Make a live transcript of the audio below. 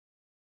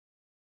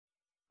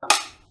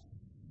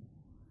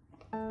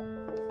Hi,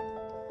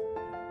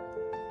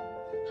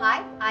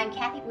 I'm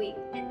Kathy Uyên,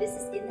 and this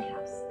is In the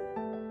House.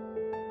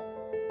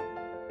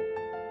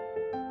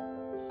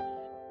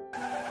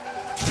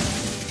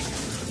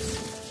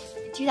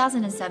 In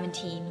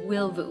 2017,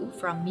 Will Vu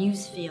from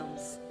Muse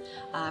Films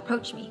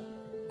approached me,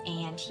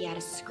 and he had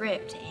a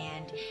script,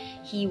 and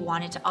he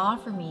wanted to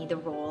offer me the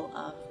role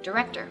of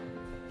director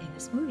in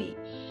this movie.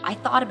 I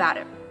thought about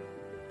it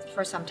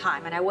for some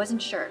time, and I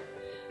wasn't sure.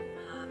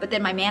 But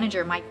then my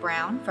manager, Mike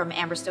Brown from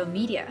Amberstone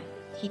Media,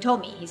 he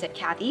told me, he said,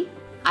 Kathy,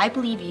 I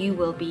believe you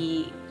will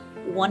be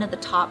one of the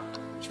top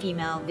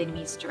female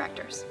Vietnamese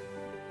directors.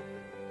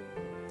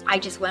 I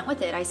just went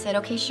with it. I said,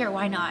 okay, sure,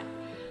 why not?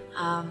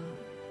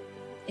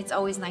 It's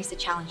always nice to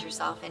challenge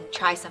yourself and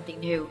try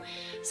something new.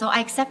 So I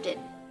accepted.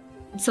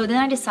 So then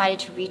I decided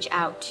to reach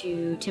out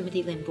to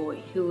Timothy Linh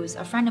Bùi, who was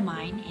a friend of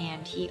mine,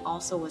 and he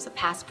also was a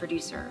past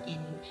producer in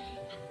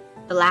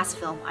the last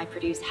film I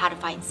produced, How to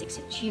Fight in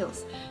 6-Inch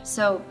Heels.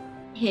 So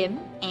him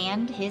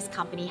and his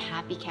company,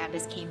 Happy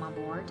Canvas, came on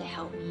board to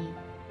help me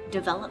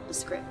develop the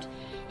script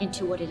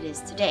into what it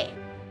is today.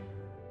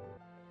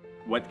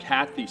 What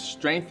Kathy's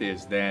strength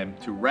is then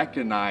to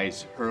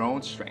recognize her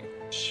own strength.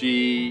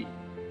 She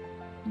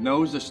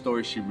knows the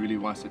story she really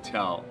wants to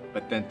tell,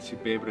 but then to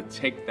be able to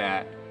take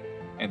that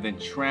and then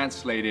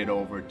translate it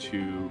over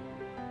to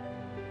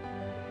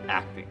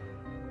acting.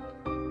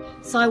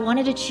 So I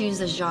wanted to choose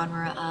the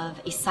genre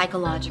of a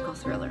psychological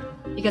thriller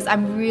because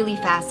I'm really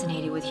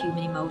fascinated with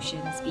human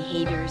emotions,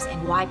 behaviors,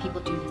 and why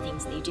people do the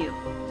things they do.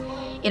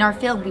 In our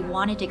film, we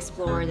wanted to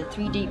explore the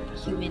 3 deep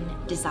human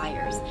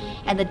desires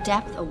and the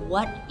depth of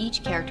what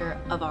each character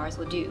of ours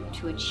will do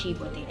to achieve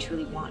what they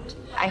truly want.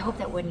 I hope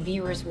that when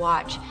viewers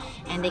watch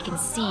and they can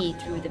see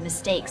through the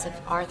mistakes of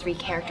our 3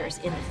 characters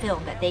in the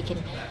film that they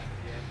can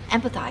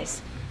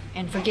empathize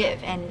and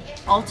forgive and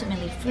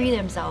ultimately free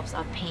themselves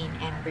of pain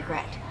and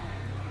regret.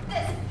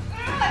 This.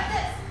 Like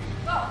this.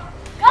 Go.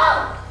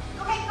 Go!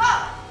 Okay,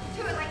 go!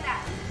 Do it like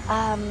that.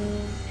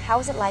 How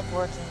was it like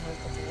working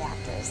with the 3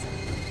 actors?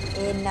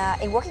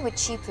 In working with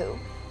CHị CHị,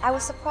 I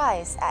was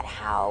surprised at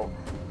how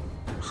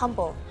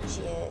humble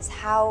she is,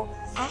 how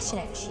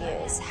passionate she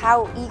is,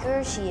 how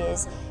eager she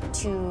is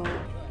to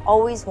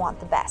always want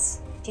the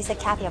best. She said,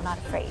 Kathy, I'm not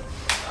afraid.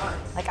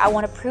 Like, I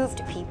want to prove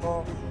to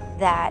people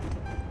that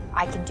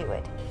I can do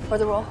it. For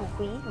the role of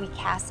Huy, we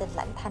casted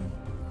Lan Thanh.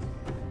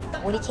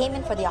 When he came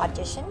in for the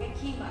audition,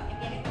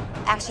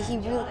 actually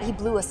he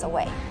blew us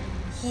away.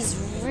 He's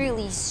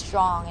really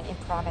strong in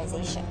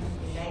improvisation,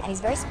 and he's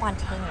a very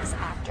spontaneous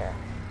actor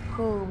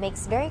who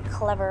makes very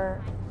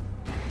clever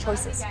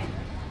choices.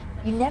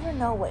 You never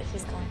know what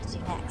he's going to do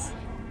next.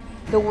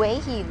 The way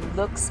he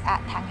looks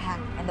at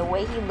Hành and the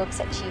way he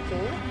looks at CHị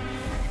CHị,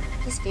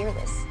 he's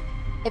fearless.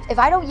 If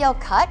I don't yell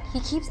cut,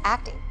 he keeps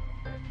acting.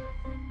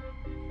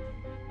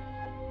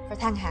 For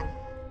Hành,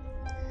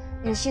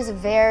 she's a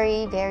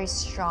very, very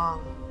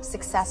strong,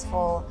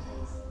 successful,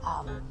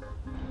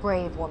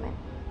 brave woman.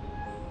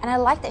 And I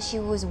like that she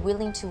was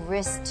willing to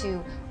risk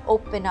to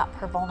open up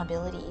her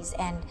vulnerabilities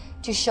and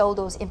to show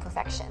those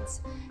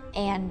imperfections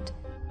and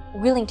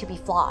willing to be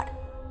flawed.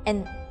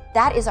 And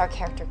that is our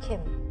character,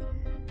 Kim.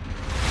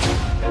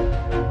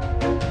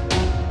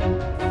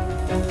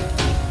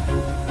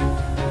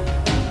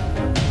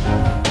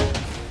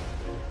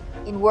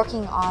 In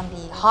working on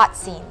the hot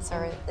scenes,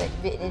 or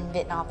in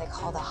Vietnam they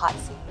call the hot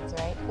scenes,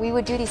 right? We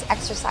would do these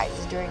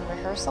exercises during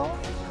rehearsal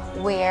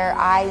where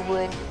I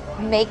would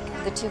make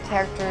the 2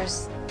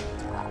 characters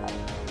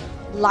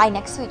lie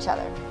next to each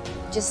other,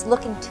 just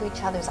look into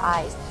each other's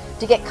eyes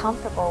to get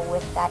comfortable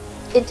with that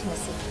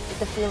intimacy, with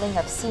the feeling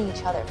of seeing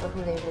each other for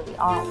who they really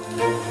are.